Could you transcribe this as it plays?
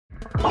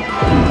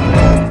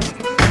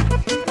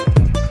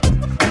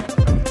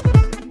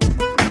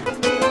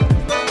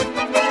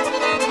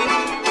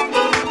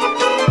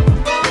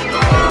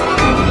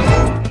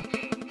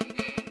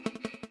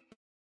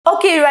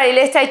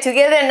Let's try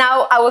together.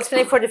 Now I will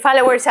explain for the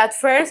followers at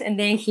first, and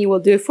then he will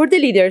do it for the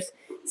leaders.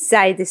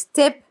 Side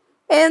step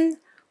and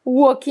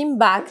walking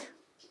back.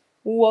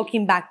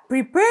 Walking back.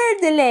 Prepare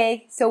the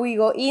leg so we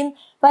go in.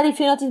 But if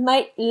you notice,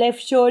 my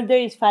left shoulder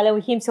is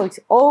following him, so it's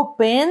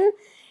open.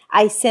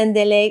 I send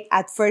the leg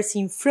at first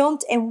in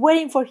front and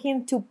waiting for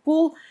him to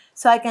pull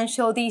so I can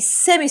show this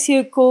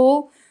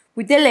semicircle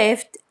with the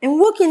left. And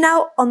walking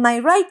now on my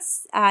right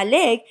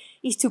leg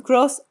is to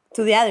cross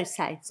to the other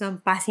side. So I'm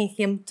passing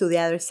him to the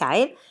other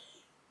side.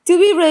 To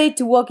be ready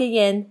to walk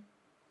again,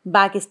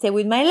 back step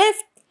with my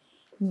left,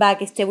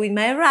 back step with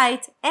my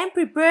right, and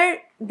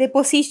prepare the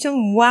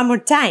position one more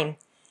time.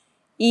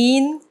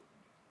 In,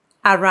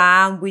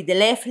 around with the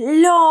left,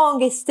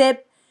 long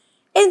step,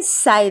 and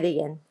side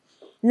again.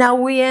 Now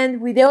we end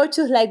with the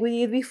ochos like we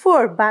did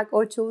before. Back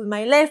ocho with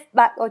my left,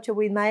 back ocho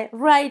with my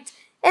right,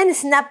 and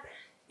snap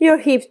your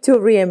hips to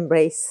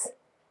re-embrace.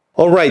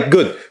 All right,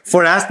 good.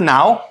 For us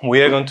now,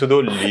 we are going to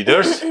do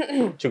leaders.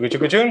 Chuku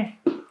chuku chun.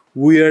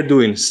 We are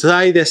doing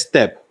side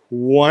step.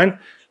 One,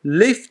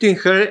 lifting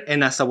her,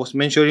 and as I was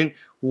mentioning,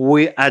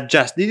 we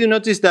adjust. Did you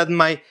notice that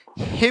my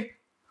hip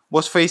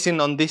was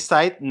facing on this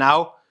side?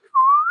 Now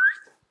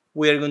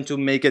we are going to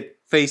make it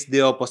face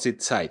the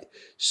opposite side.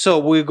 So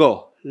we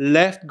go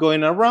left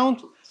going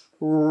around,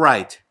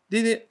 right.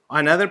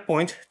 Another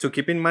point to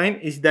keep in mind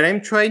is that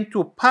I'm trying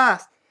to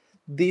pass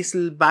this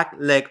back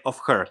leg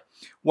of her.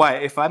 Why?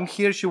 If I'm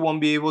here, she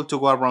won't be able to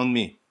go around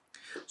me.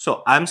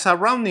 So I'm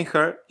surrounding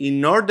her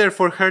in order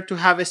for her to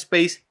have a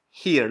space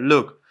here.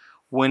 Look,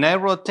 when I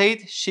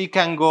rotate, she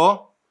can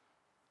go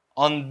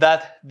on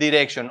that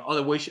direction.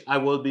 Otherwise, I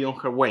will be on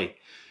her way.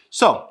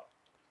 So,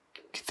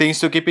 things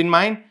to keep in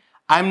mind.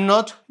 I'm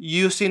not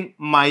using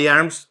my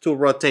arms to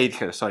rotate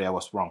her. Sorry, I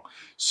was wrong.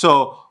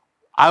 So,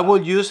 I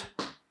will use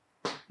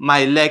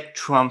my leg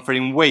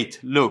transferring weight.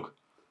 Look,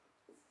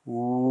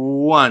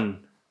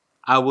 one.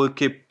 I will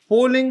keep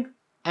pulling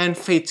and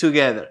feet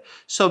together.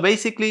 So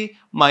basically,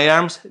 my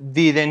arms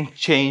didn't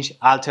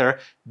alter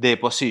the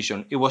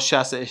position. It was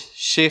just a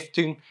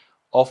shifting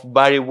of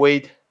body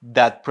weight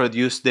that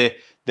produced the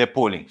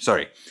pulling.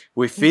 Sorry.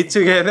 We feet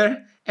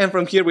together, and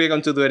from here we're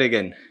going to do it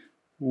again.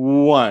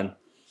 1,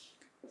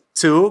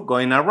 2,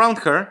 going around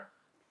her,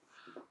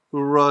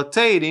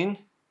 rotating,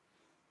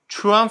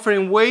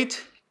 transferring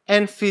weight,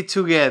 and feet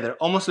together.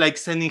 Almost like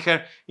sending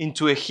her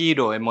into a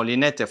giro, a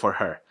molinete for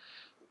her.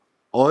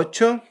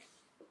 8,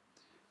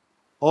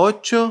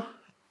 8,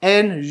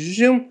 and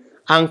zoom,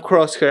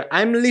 uncross her.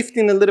 I'm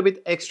lifting a little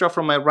bit extra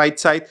from my right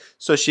side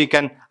so she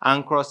can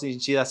uncross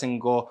and she doesn't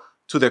go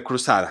to the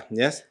cruzada.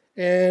 Yes?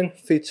 And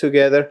feet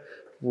together,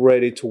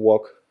 ready to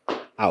walk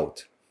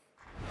out.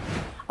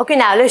 Okay,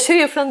 now let's show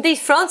you from this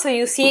front so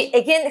you see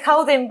again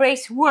how the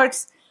embrace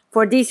works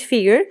for this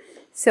figure.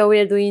 So we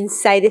are doing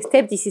side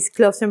step. This is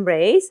close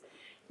embrace.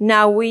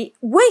 Now when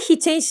he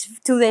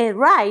changed to the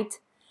right,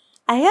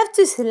 I have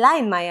to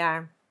slide my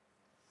arm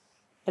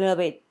a little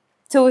bit.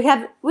 So we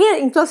are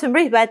in close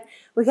embrace, but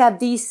we have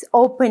this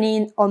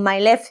opening on my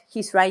left,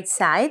 his right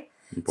side.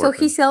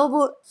 Important.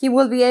 So he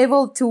will be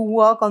able to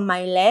walk on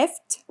my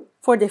left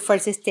for the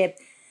first step.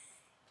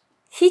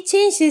 He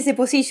changes the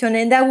position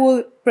and that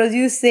will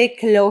produce the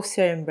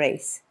closer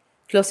embrace.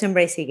 Close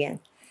embrace again.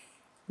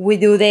 We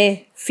do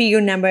the figure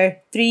number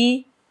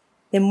 3,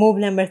 the move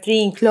number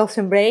 3 in close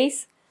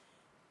embrace.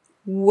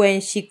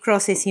 When she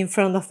crosses in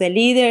front of the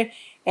leader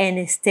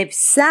and step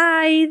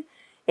side,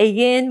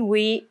 again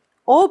we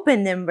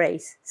open the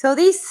embrace. So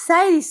this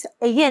side is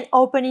again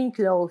opening,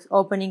 close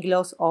all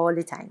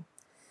the time.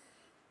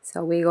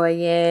 So we go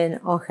again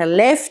on her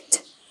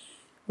left,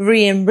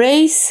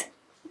 re-embrace,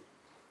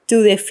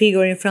 to the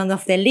figure in front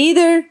of the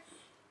leader,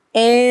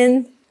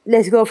 and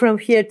let's go from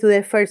here to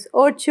the first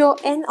ocho,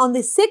 and on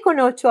the second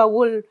ocho I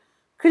will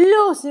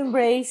close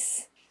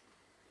embrace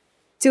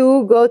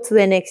to go to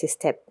the next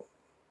step.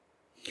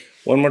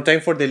 One more time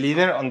for the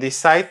leader on this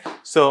side,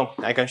 so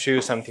I can show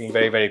you something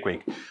very, very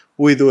quick.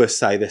 We do a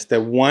side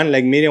step 1,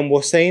 like Miriam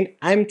was saying.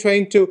 I'm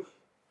trying to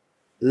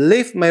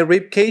lift my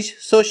rib cage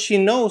so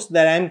she knows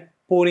that I'm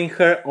putting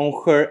her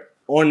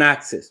own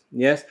axis,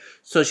 yes?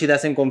 So she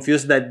doesn't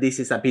confuse that this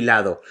is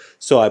apilado.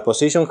 So I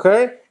position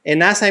her,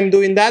 and as I'm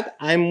doing that,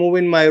 I'm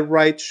moving my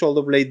right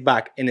shoulder blade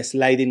back and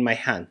sliding my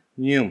hand.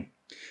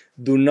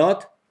 Do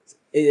not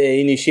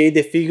initiate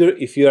the figure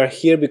if you are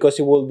here because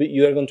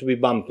you are going to be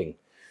bumping.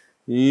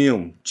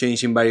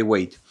 Changing body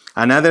weight.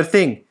 Another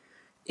thing,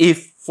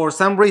 if for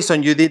some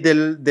reason you did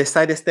the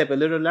side step a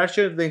little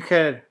larger than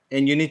her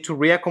and you need to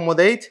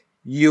reaccommodate,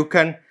 you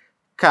can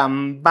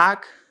come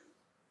back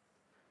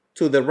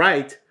to the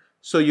right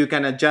so you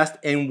can adjust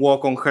and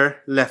walk on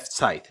her left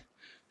side.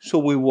 So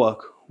we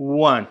walk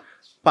 1,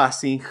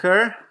 passing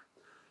her,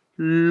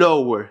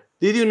 lower.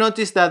 Did you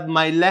notice that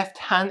my left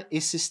hand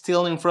is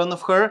still in front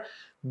of her?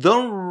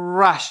 Don't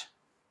rush,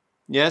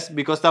 yes,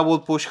 because that will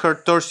push her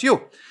towards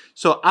you.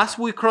 So as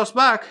we cross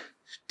back,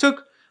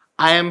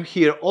 I am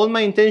here. All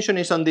my intention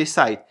is on this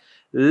side.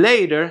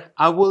 Later,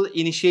 I will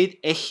initiate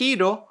a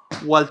giro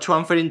while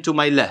transferring to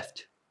my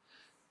left.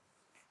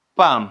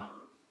 Pam,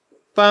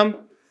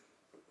 pam,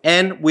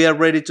 and we are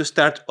ready to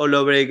start all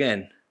over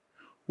again.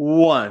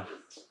 1,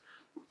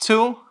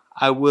 2,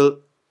 I will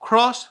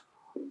cross,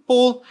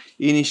 pull,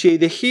 initiate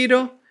the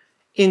giro,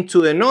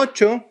 into an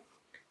ocho,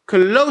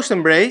 close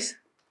embrace,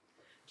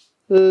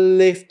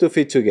 lift 2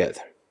 feet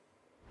together.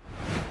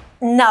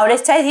 Now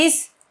let's try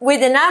this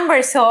with the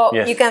numbers so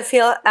Yes. you can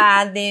feel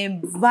the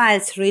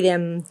Vals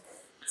rhythm.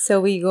 So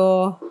we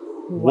go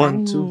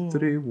 1, 2,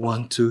 3,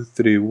 1, 2,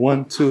 3,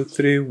 1, 2,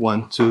 3,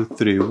 1, 2,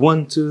 3,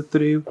 1, 2,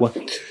 3, 1,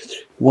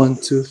 1,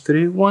 2,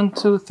 3, 1,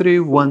 2, 3,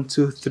 1,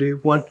 2, 3,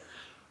 1,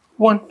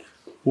 1,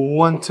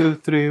 1, 2,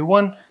 3,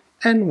 1,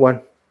 and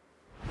 1.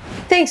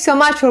 Thanks so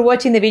much for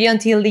watching the video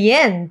until the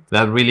end.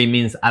 That really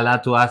means a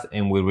lot to us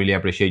and we really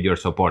appreciate your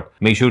support.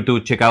 Make sure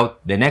to check out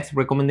the next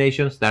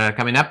recommendations that are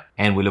coming up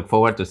and we look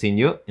forward to seeing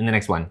you in the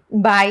next one.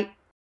 Bye.